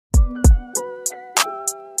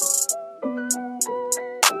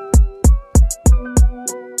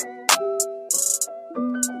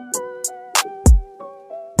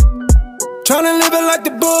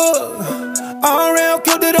like the book. RL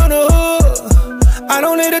killed it on the hook. I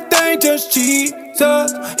don't need a thing, just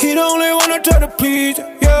Jesus. He the only one I try to please,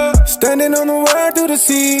 yeah. Standing on the word through the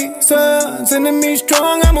seasons. Enemy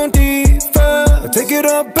strong, I'm on defense. I take it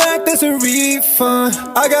all back, that's a refund.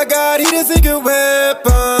 I got God, he the secret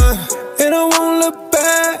weapon. And I won't look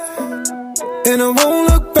back. And I won't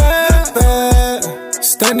look back.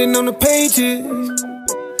 Standing on the pages,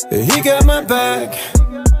 he got my back.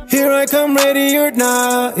 Here I come, ready or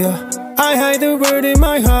not, yeah. I hide the word in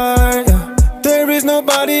my heart, yeah. There is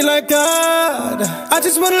nobody like God. I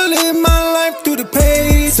just wanna live my life through the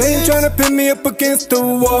pages. They ain't tryna pin me up against the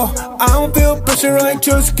wall. I don't feel pressure, I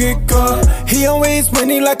just get caught. He always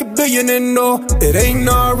winning like a billion and all. It ain't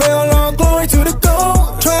no real long glory to the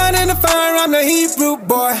goal. Trying in the fire, I'm the Hebrew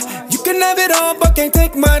boy. You can have it all, but can't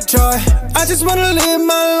take my joy. I just wanna live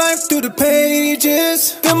my life through the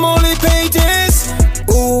pages. Them only pages.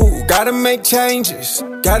 Ooh, gotta make changes.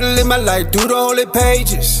 Gotta live my life through the holy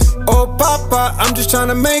pages. Oh papa, I'm just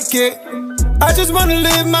tryna make it. I just wanna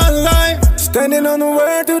live my life. Standing on the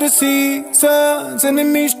word through the seasons.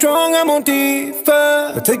 Enemy strong, I'm on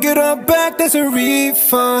defense. I take it all back, that's a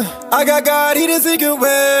refund. I got God, he the secret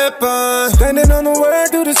weapon. Standing on the word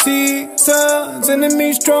through the seasons.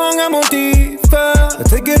 Enemy strong, I'm on defense. I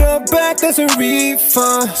take it all back, that's a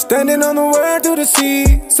refund. Standing on the word through the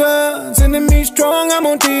seasons. Enemy strong, I'm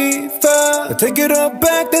on defense. I take it all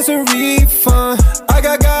back, that's a refund. I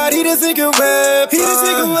got God, he the secret weapon. He the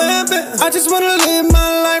secret weapon. I just wanna live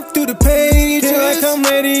my life through the pages. Here I come,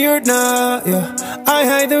 ready or not, yeah. I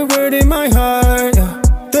hide the word in my heart, yeah.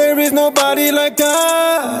 There is nobody like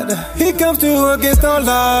God. He comes through against all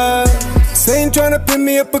odds. Satan tryna pin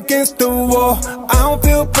me up against the wall. I don't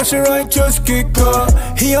feel pressure, I just get caught.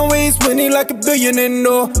 He always winning like a billion and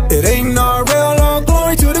all. It ain't no real long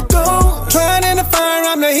glory to the goal. Trying in the fire,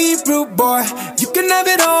 I'm the Hebrew boy. You can have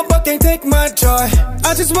it all, but can't take my joy.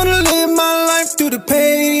 I just wanna live my life through the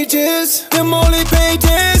pages. Them only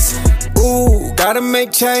pages. Ooh, gotta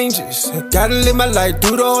make changes. Gotta live my life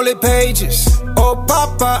through the holy pages. Oh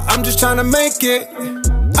papa, I'm just tryna make it.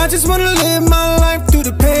 I just wanna live my life through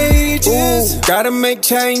the pages. Ooh, gotta make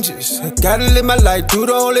changes. Gotta live my life through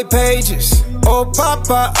the holy pages. Oh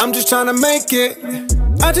papa, I'm just tryna make it.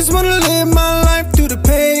 I just wanna live my life through the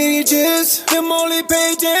pages. Them only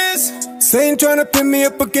pages. Satan tryna pin me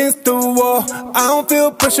up against the wall. I don't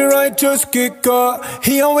feel pressure, I just get caught.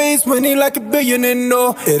 He always winning like a billion and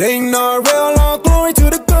all. It ain't no real long glory to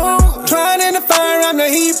the goal. Trying in the fire, I'm the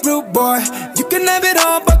Hebrew boy. You can have it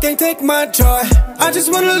all, but can't take my joy. I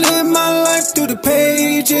just wanna live my life through the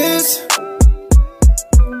pages.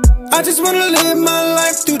 I just wanna live my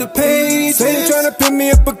life through the pages. Satan tryna pin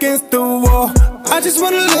me up against the wall. I just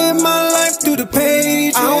wanna live my life through the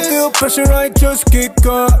pages. I don't feel pressure, I just get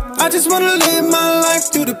caught. I just wanna live my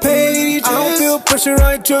life through the pages. I don't feel pressure,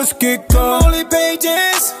 I just get caught. Them only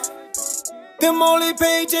pages. Them only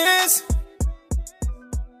pages.